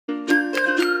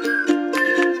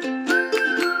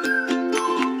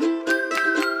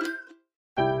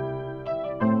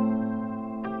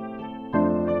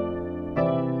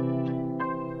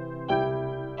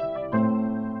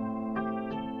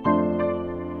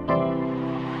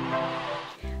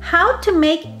how to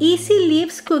make easy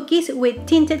leaves cookies with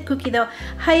tinted cookie dough.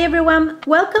 Hi everyone,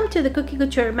 welcome to the Cookie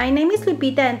Couture. My name is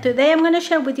Lupita and today I'm going to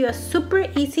share with you a super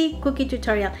easy cookie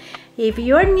tutorial. If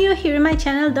you're new here in my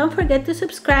channel, don't forget to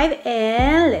subscribe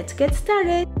and let's get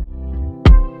started.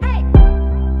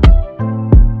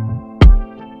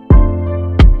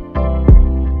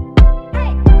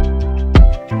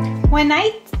 When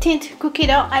I tint cookie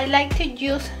dough, I like to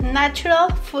use natural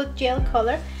food gel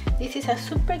color. This is a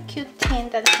super cute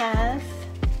tint that has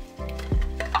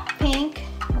pink,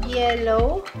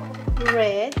 yellow,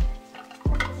 red,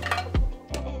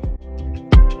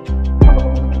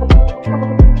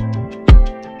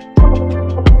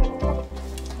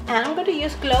 and I'm going to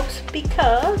use gloves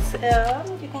because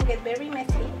you can get very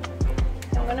messy.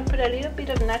 I'm going to put a little bit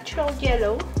of natural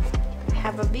yellow. I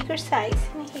have a bigger size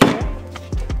in here.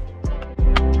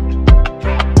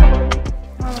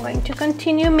 I'm going to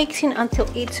continue mixing until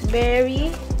it's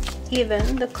very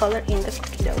even, the color in the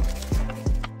cookie dough.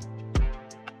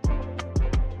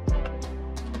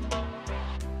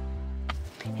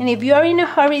 And if you are in a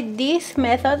hurry, this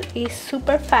method is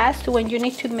super fast when you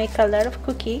need to make a lot of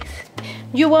cookies.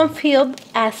 You won't feel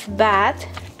as bad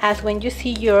as when you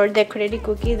see your decorated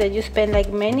cookies that you spend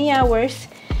like many hours,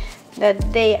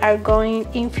 that they are going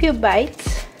in few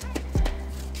bites.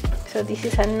 So this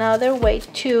is another way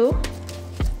to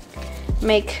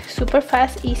make super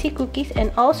fast, easy cookies,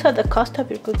 and also the cost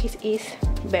of your cookies is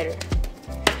better.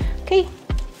 Okay,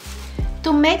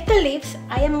 to make the leaves,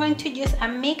 I am going to use a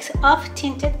mix of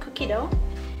tinted cookie dough,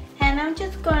 and I'm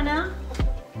just gonna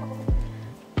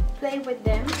play with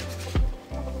them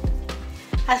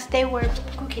as they were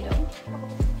cookie dough.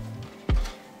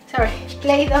 Sorry,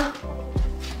 Play-Doh.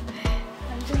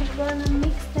 I'm just gonna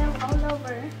mix them all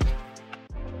over.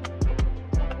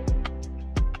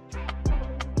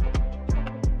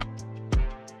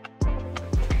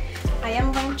 I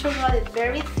am going to roll it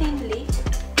very thinly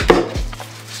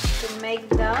to make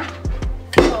the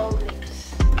whole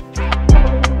leaves.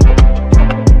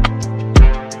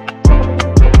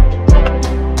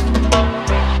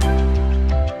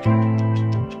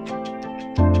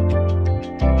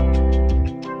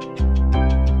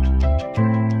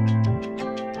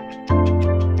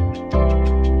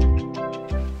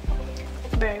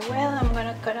 Very well, I'm going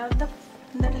to cut out the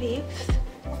leaves.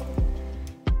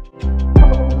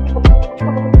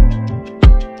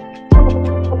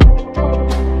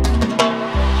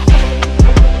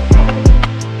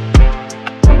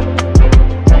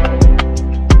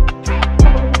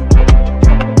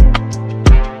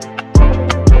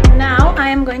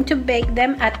 I'm going to bake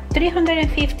them at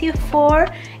 350 for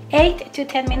 8 to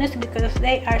 10 minutes because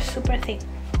they are super thin.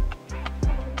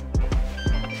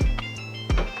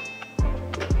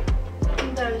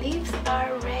 The leaves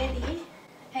are ready,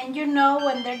 and you know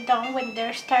when they're done, when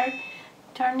they start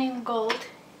turning gold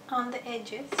on the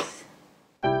edges.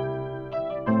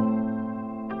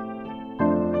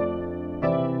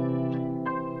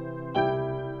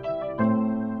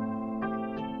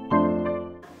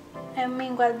 And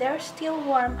meanwhile they're still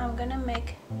warm, I'm gonna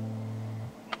make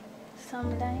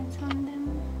some lines on them.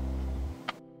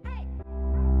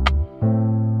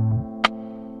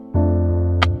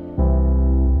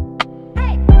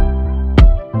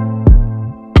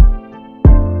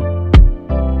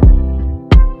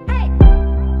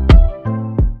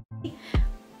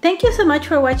 Thank you so much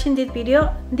for watching this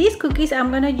video. These cookies, I'm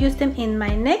gonna use them in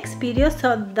my next video,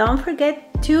 so don't forget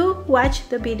to watch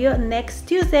the video next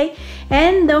Tuesday,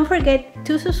 and don't forget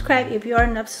to subscribe if you are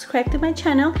not subscribed to my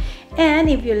channel. And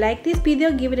if you like this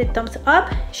video, give it a thumbs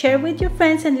up, share with your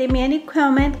friends, and leave me any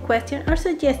comment, question, or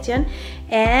suggestion.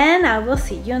 And I will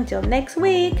see you until next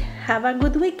week. Have a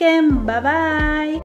good weekend. Bye bye.